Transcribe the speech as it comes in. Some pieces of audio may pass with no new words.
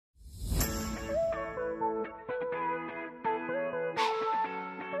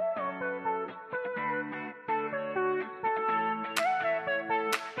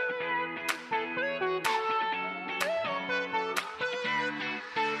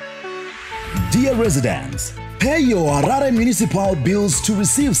Dear residents, pay your Harare municipal bills to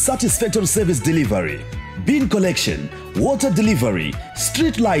receive satisfactory service delivery. Bin collection, water delivery,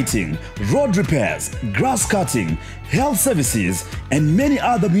 street lighting, road repairs, grass cutting, health services, and many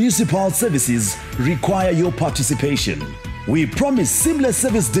other municipal services require your participation. We promise seamless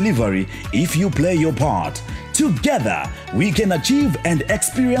service delivery if you play your part. Together, we can achieve and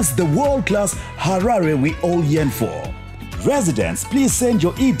experience the world-class Harare we all yearn for. Residents, please send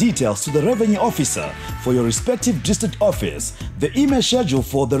your e-details to the Revenue Officer for your respective district office. The email schedule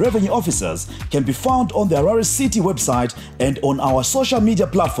for the Revenue Officers can be found on the Harare City website and on our social media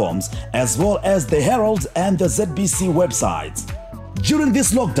platforms, as well as the Herald and the ZBC websites. During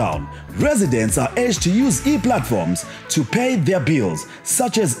this lockdown, residents are urged to use e-platforms to pay their bills,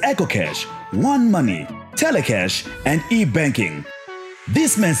 such as EcoCash, One Money, Telecash, and e-banking.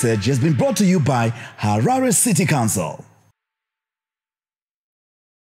 This message has been brought to you by Harare City Council.